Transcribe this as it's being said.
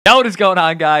What is going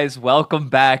on, guys? Welcome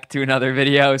back to another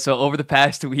video. So over the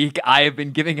past week, I have been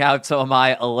giving out some of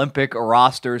my Olympic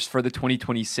rosters for the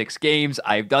 2026 games.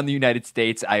 I've done the United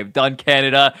States, I've done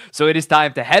Canada, so it is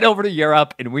time to head over to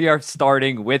Europe, and we are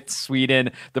starting with Sweden,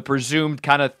 the presumed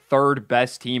kind of third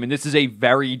best team, and this is a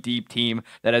very deep team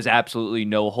that has absolutely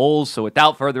no holes. So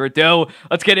without further ado,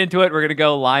 let's get into it. We're going to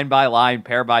go line by line,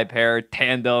 pair by pair,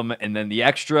 tandem, and then the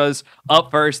extras. Up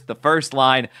first, the first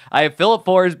line, I have Filip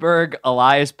Forsberg,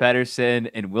 Elias Pettersson,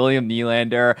 and William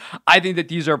Nylander. I think that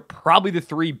these are probably the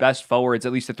three best forwards,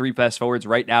 at least the three best forwards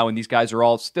right now, and these guys are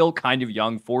all still kind of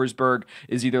young. Forsberg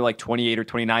is either like 28 or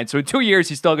 29, so in 2 years,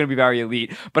 he's still going to be very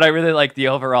elite, but I really like the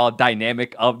overall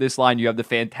dynamic of this line. You have the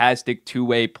fantastic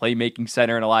two-way playmaking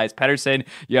center in Elias Pettersson.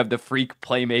 You have the freak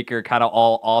playmaker, kind of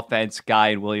all offense guy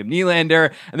in William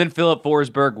Nylander, and then Filip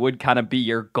Forsberg would kind of be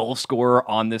your goal scorer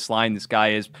on this line. This guy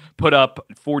has put up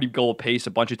 40-goal pace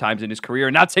a bunch of times in his career.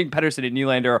 Not saying Pettersson and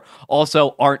Nylander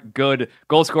also aren't good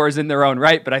goal scorers in their own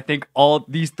right, but I think all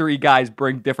these three guys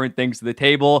bring different things to the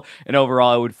table, and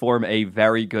overall it would form a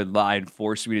very good line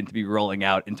for Sweden to be rolling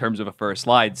out in terms of a first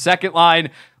line. Second line,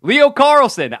 Leo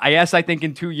Carlsson. I think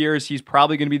in 2 years he's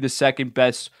probably going to be the second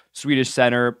best Swedish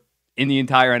center in the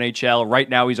entire NHL. Right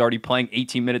now, he's already playing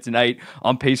 18 minutes a night,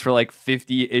 on pace for like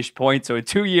 50-ish points. So in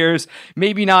 2 years,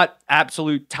 maybe not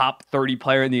absolute top 30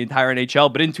 player in the entire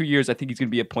NHL, but in 2 years, I think he's going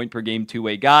to be a point per game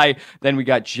two-way guy. Then we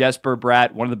got Jesper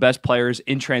Bratt, one of the best players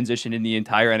in transition in the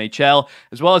entire NHL,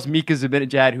 as well as Mika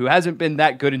Zibanejad, who hasn't been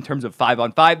that good in terms of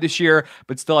 5-on-5 this year,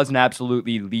 but still has an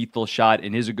absolutely lethal shot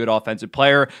and is a good offensive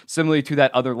player. Similarly to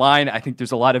that other line, I think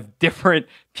there's a lot of different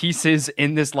pieces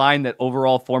in this line that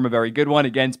overall form a very good one.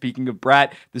 Again, speaking of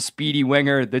Bratt, the speedy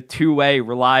winger, the two-way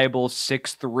reliable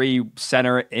 6'3"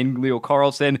 center in Leo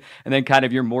Carlsson, and then kind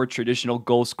of your more traditional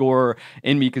goal scorer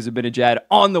in Mika Zibanejad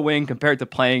on the wing compared to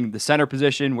playing the center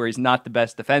position where he's not the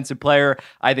best defensive player.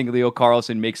 I think Leo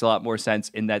Carlsson makes a lot more sense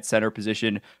in that center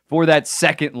position for that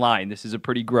second line. This is a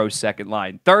pretty gross second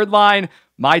line. Third line,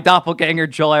 my doppelganger,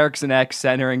 Joel Eriksson Ek,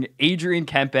 centering Adrian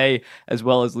Kempe as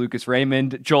well as Lucas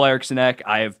Raymond. Joel Eriksson Ek,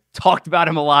 I have talked about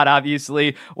him a lot,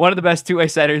 obviously. One of the best two-way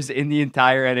centers in the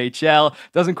entire NHL.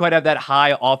 Doesn't quite have that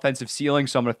high offensive ceiling,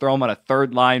 so I'm going to throw him on a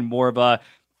third line, more of a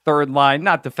third line,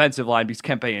 not defensive line, because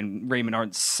Kempe and Raymond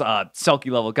aren't Selke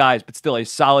level guys, but still a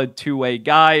solid two-way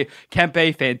guy.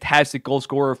 Kempe, fantastic goal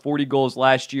scorer, 40 goals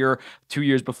last year, 2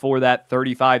 years before that,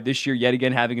 35 this year, yet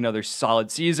again having another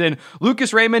solid season.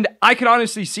 Lucas Raymond, I could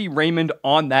honestly see Raymond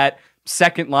on that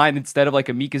second line instead of like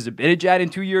a Mika Zibanejad in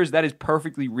 2 years. That is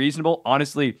perfectly reasonable.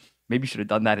 Honestly, maybe should have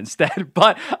done that instead,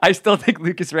 but I still think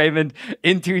Lucas Raymond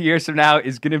in 2 years from now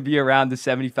is going to be around the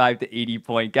 75 to 80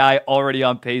 point guy, already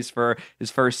on pace for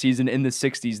his first season in the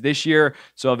 60s this year.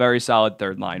 So a very solid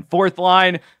third line. Fourth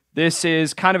line, this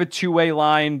is kind of a two-way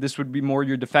line. This would be more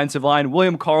your defensive line.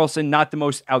 William Karlsson, not the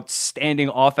most outstanding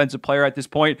offensive player at this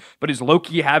point, but is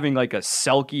low-key having like a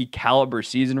Selke caliber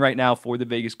season right now for the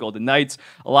Vegas Golden Knights.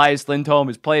 Elias Lindholm,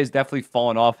 his play has definitely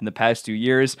fallen off in the past 2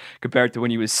 years compared to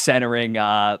when he was centering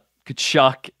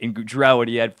Kachuk and Gaudreau, and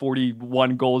he had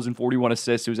 41 goals and 41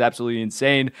 assists. It was absolutely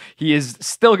insane. He is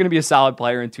still going to be a solid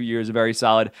player in 2 years, a very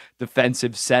solid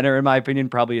defensive center, in my opinion,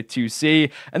 probably a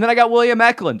 2C. And then I got William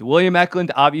Eklund. William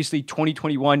Eklund, obviously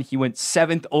 2021, he went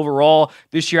 7th overall.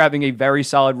 This year having a very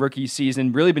solid rookie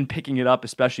season, really been picking it up,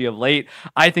 especially of late.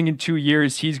 I think in 2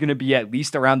 years, he's going to be at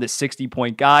least around the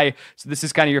 60-point guy. So this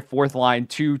is kind of your fourth line,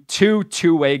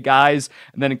 two-way guys,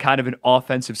 and then kind of an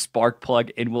offensive spark plug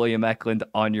in William Eklund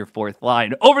on your fourth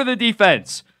line. Over the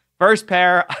defense. First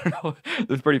pair, I don't know,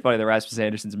 it's pretty funny that Rasmus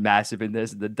Andersson's massive in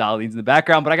this, and the Dahlin's in the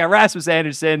background, but I got Rasmus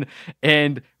Andersson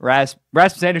and Rasmus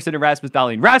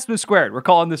Dahlin. Rasmus squared. We're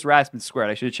calling this Rasmus squared.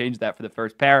 I should have changed that for the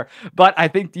first pair, but I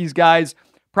think these guys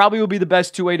probably will be the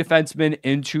best two-way defensemen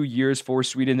in 2 years for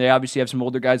Sweden. They obviously have some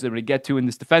older guys that I'm going to get to in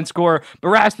this defense core, but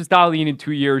Rasmus Dahlin in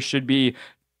 2 years should be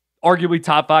arguably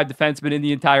top 5 defenseman in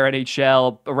the entire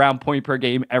NHL, around point per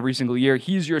game every single year.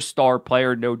 He's your star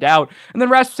player, no doubt. And then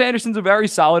Rasmus Andersson's a very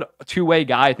solid two-way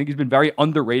guy. I think he's been very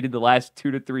underrated the last 2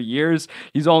 to 3 years.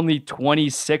 He's only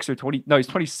 26 or 20. No, he's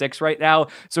 26 right now.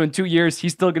 So in 2 years,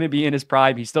 he's still going to be in his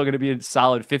prime. He's still going to be a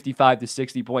solid 55 to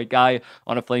 60 point guy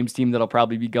on a Flames team that'll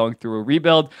probably be going through a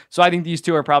rebuild. So I think these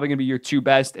two are probably going to be your two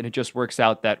best, and it just works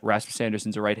out that Rasmus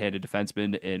Andersson's a right-handed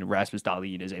defenseman and Rasmus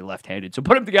Dahlin is a left-handed. So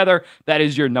put them together. That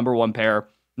is your number one pair.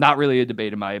 Not really a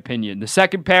debate in my opinion. The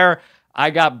second pair, I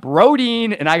got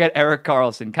Brodeen and I got Erik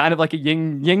Karlsson, kind of like a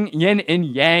yin and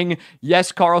yang.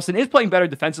 Yes, Karlsson is playing better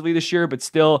defensively this year, but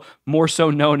still more so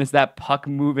known as that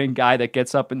puck-moving guy that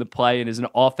gets up in the play and is an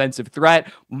offensive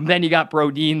threat. Then you got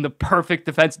Brodeen, the perfect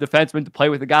defensive defenseman to play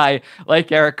with a guy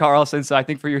like Erik Karlsson. So I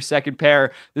think for your second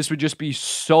pair, this would just be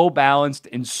so balanced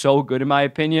and so good in my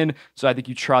opinion. So I think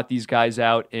you trot these guys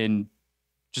out and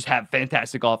just have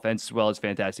fantastic offense as well as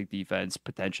fantastic defense,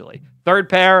 potentially. Third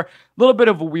pair, a little bit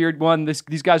of a weird one.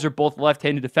 These guys are both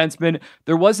left-handed defensemen.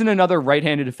 There wasn't another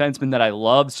right-handed defenseman that I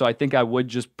loved, so I think I would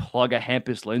just plug a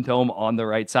Hampus Lindholm on the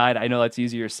right side. I know that's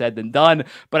easier said than done,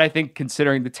 but I think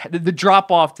considering the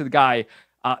drop-off to the guy,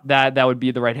 that would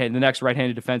be the next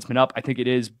right-handed defenseman up. I think it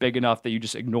is big enough that you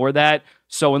just ignore that.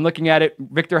 So when looking at it,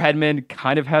 Victor Hedman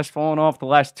kind of has fallen off the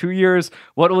last 2 years.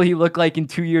 What will he look like in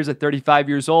 2 years at 35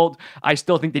 years old? I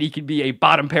still think that he could be a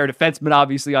bottom pair defenseman,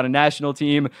 obviously, on a national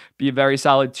team, be a very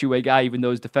solid two-way guy, even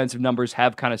though his defensive numbers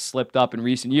have kind of slipped up in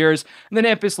recent years. And then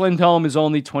Hampus Lindholm is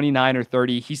only 29 or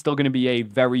 30. He's still going to be a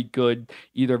very good,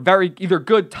 either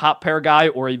good top pair guy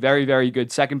or a very, very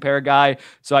good second pair guy.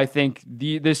 So I think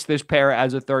this pair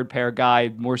as a third pair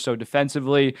guy, more so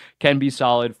defensively, can be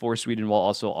solid for Sweden while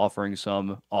also offering some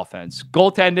offense.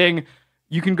 Goaltending,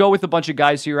 you can go with a bunch of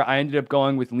guys here. I ended up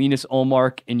going with Linus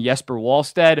Ullmark and Jesper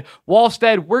Wallstedt.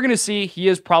 Wallstedt, we're going to see, he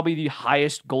is probably the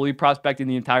highest goalie prospect in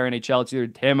the entire NHL. It's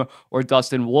either him or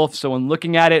Dustin Wolf. So when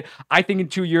looking at it, I think in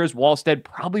 2 years, Wallstedt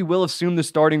probably will assume the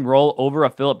starting role over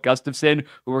a Philip Gustafsson,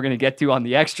 who we're going to get to on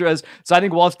the extras. So I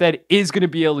think Wallstedt is going to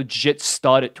be a legit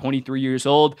stud at 23 years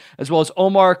old, as well as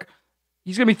Ullmark.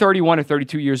 He's going to be 31 or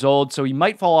 32 years old, so he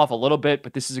might fall off a little bit,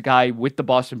 but this is a guy with the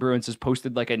Boston Bruins has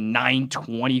posted like a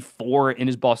 9.24 in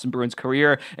his Boston Bruins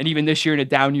career, and even this year in a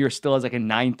down year still has like a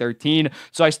 9.13.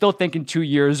 So I still think in 2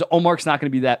 years, Ullmark's not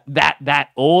going to be that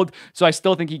old, so I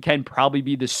still think he can probably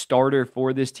be the starter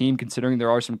for this team, considering there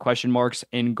are some question marks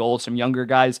in goal, some younger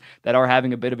guys that are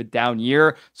having a bit of a down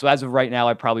year. So as of right now,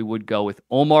 I probably would go with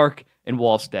Ullmark and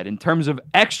Wallstedt. In terms of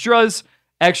extras,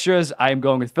 I am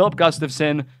going with Philip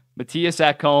Gustafsson, Mattias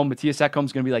Ekholm. Mattias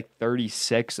Ekholm's going to be like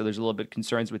 36, so there's a little bit of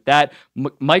concerns with that.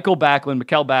 Mikael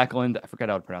Backlund. I forgot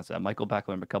how to pronounce that. Mikael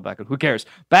Backlund. Who cares?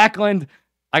 Backlund.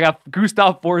 I got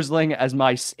Gustav Forsling as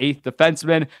my 8th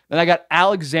defenseman. Then I got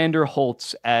Alexander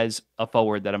Holtz as a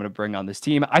forward that I'm going to bring on this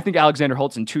team. I think Alexander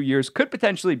Holtz in 2 years could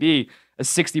potentially be a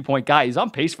 60-point guy. He's on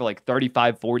pace for like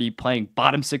 35, 40, playing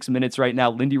bottom 6 minutes right now.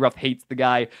 Lindy Ruff hates the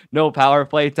guy. No power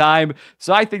play time.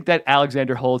 So I think that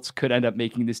Alexander Holtz could end up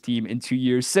making this team in 2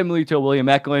 years, similarly to William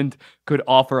Eklund, could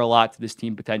offer a lot to this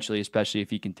team potentially, especially if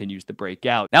he continues to break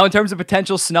out. Now, in terms of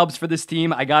potential snubs for this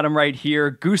team, I got him right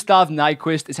here. Gustav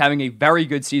Nyquist is having a very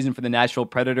good season for the Nashville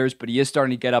Predators, but he is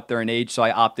starting to get up there in age, so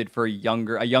I opted for a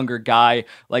younger guy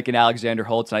like an Alexander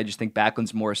Holtz, and I just think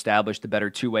Backlund's more established, a better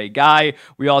two-way guy.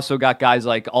 We also got guys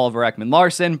like Oliver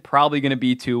Ekman-Larsson, probably going to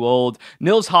be too old.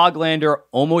 Nils Hoglander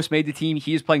almost made the team.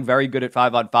 He is playing very good at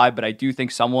 5-on-5, but I do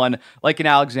think someone like an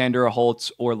Alexander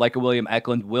Holtz or like a William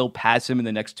Eklund will pass him in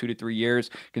the next 2 to 3 years,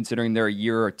 considering they're a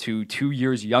year or 2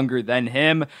 years younger than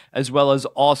him, as well as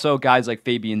also guys like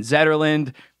Fabian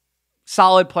Zetterlund.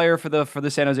 Solid player for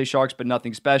the San Jose Sharks, but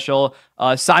nothing special.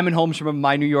 Simon Holmstrom of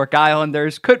my New York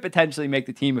Islanders could potentially make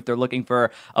the team if they're looking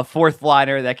for a fourth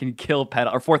liner that can kill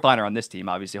or fourth liner on this team.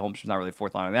 Obviously, Holmstrom's not really a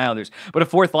fourth liner on the Islanders, but a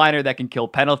fourth liner that can kill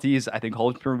penalties. I think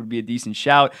Holmstrom would be a decent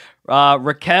shout.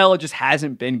 Raquel just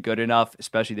hasn't been good enough,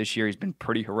 especially this year. He's been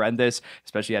pretty horrendous,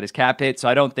 especially at his cap hit. So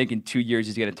I don't think in 2 years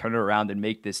he's going to turn it around and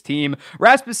make this team.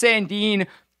 Rasmus Sandin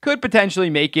could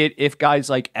potentially make it if guys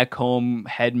like Ekholm,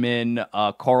 Hedman,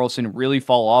 Karlsson really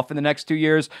fall off in the next 2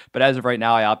 years. But as of right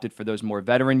now, I opted for those more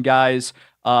veteran guys.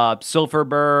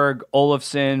 Silfverberg,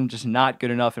 Olofsson, just not good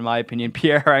enough in my opinion.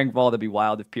 Pierre Engvall, that'd be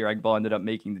wild if Pierre Engvall ended up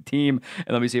making the team. And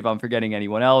let me see if I'm forgetting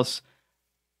anyone else.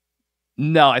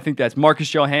 No, I think that's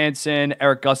Marcus Johansson.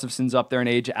 Erik Gustafsson's up there in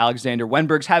age. Alexander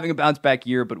Wenberg's having a bounce back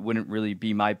year, but wouldn't really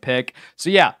be my pick. So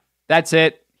yeah, that's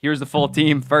it. Here's the full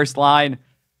team. First line,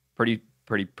 pretty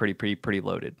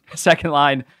loaded. Second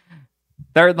line,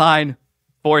 third line,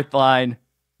 fourth line,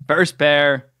 first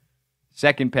pair,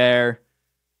 second pair,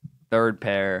 third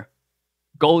pair,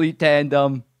 goalie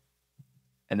tandem,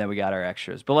 and then we got our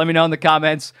extras. But let me know in the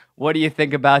comments, what do you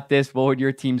think about this? What would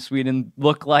your team Sweden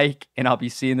look like? And I'll be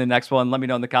seeing the next one. Let me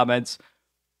know in the comments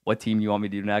what team you want me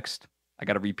to do next. I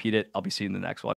got to repeat it. I'll be seeing the next one.